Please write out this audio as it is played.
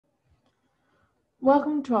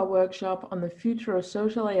Welcome to our workshop on the future of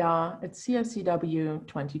social AR at CSCW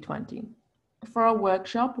 2020. For our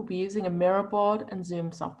workshop, we'll be using a Miro board and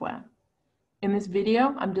Zoom software. In this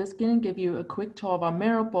video, I'm just going to give you a quick tour of our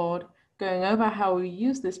Miro board, going over how we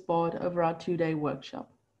use this board over our 2-day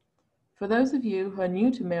workshop. For those of you who are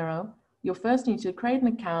new to Miro, you'll first need to create an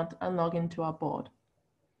account and log into our board.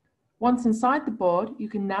 Once inside the board, you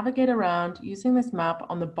can navigate around using this map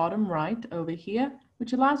on the bottom right over here,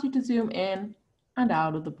 which allows you to zoom in and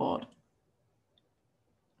out of the board.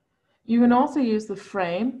 You can also use the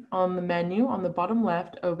frame on the menu on the bottom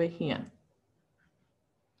left over here.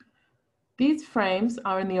 These frames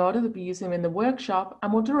are in the order that we're using in the workshop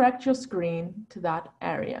and will direct your screen to that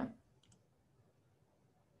area.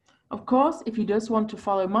 Of course, if you just want to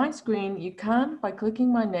follow my screen, you can by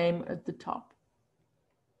clicking my name at the top.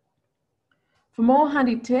 For more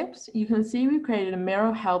handy tips, you can see we've created a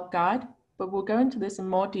Miro help guide, but we'll go into this in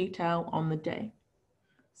more detail on the day.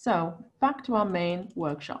 So, back to our main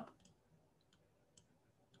workshop.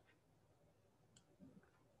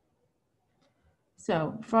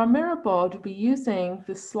 So, for our Miro board, we'll be using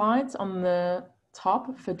the slides on the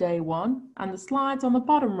top for day 1 and the slides on the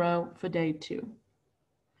bottom row for day 2.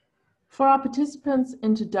 For our participants'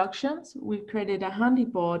 introductions, we've created a handy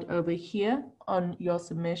board over here on your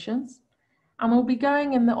submissions, and we'll be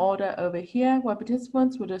going in the order over here where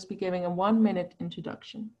participants will just be giving a 1-minute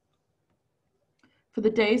introduction. For the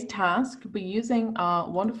day's task, we'll be using our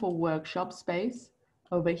wonderful workshop space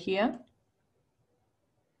over here,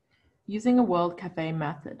 using a World Cafe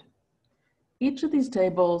method. Each of these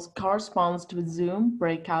tables corresponds to a Zoom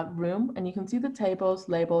breakout room, and you can see the tables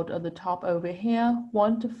labeled at the top over here,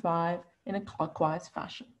 1 to 5, in a clockwise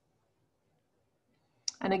fashion.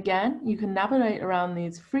 And again, you can navigate around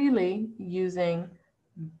these freely using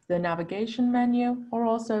the navigation menu or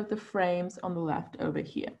also the frames on the left over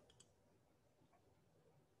here.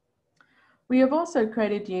 We have also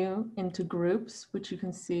created you into groups, which you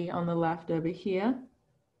can see on the left over here.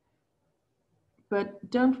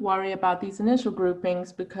 But don't worry about these initial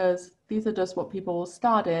groupings because these are just what people will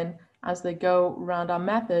start in. As they go around our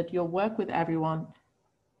method, you'll work with everyone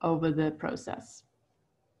over the process.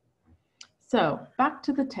 So back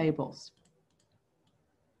to the tables.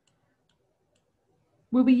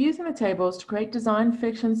 We'll be using the tables to create design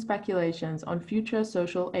fiction speculations on future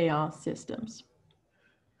social AR systems.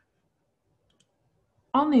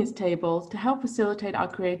 On these tables, to help facilitate our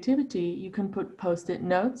creativity, you can put post-it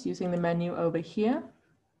notes using the menu over here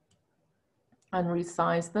and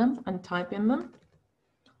resize them and type in them.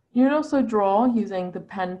 You can also draw using the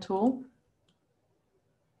pen tool,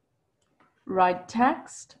 write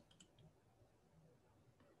text,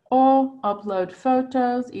 or upload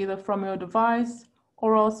photos either from your device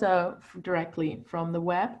or also directly from the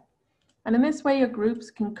web. And in this way, your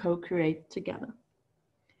groups can co-create together.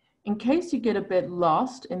 In case you get a bit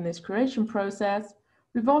lost in this creation process,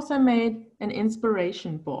 we've also made an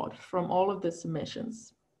inspiration board from all of the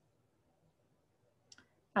submissions.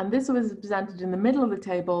 And this was presented in the middle of the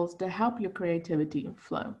tables to help your creativity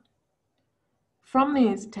flow. From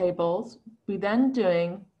these tables, we're then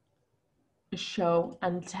doing a show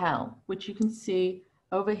and tell, which you can see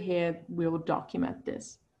over here. We will document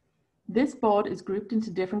this. This board is grouped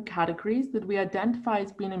into different categories that we identify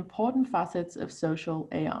as being important facets of social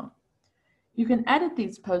AR. You can edit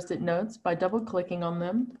these post-it notes by double-clicking on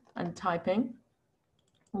them and typing,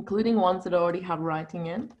 including ones that already have writing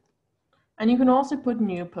in. And you can also put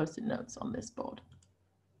new post-it notes on this board.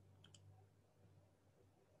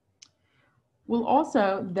 We'll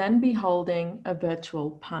also then be holding a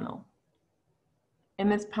virtual panel. In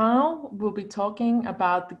this panel, we'll be talking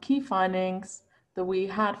about the key findings that we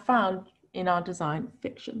had found in our design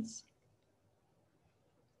fictions.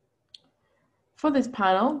 For this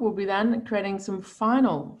panel, we'll be then creating some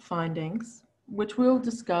final findings, which we'll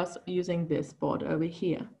discuss using this board over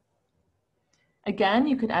here. Again,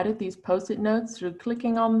 you can edit these post-it notes through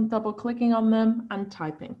double-clicking on them and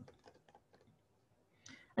typing.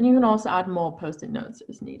 And you can also add more post-it notes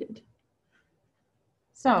as needed.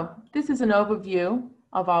 So this is an overview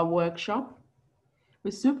of our workshop. We're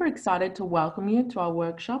super excited to welcome you to our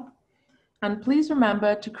workshop. And please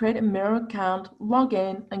remember to create a Miro account, log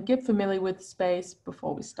in, and get familiar with the space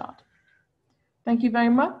before we start. Thank you very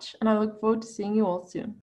much, and I look forward to seeing you all soon.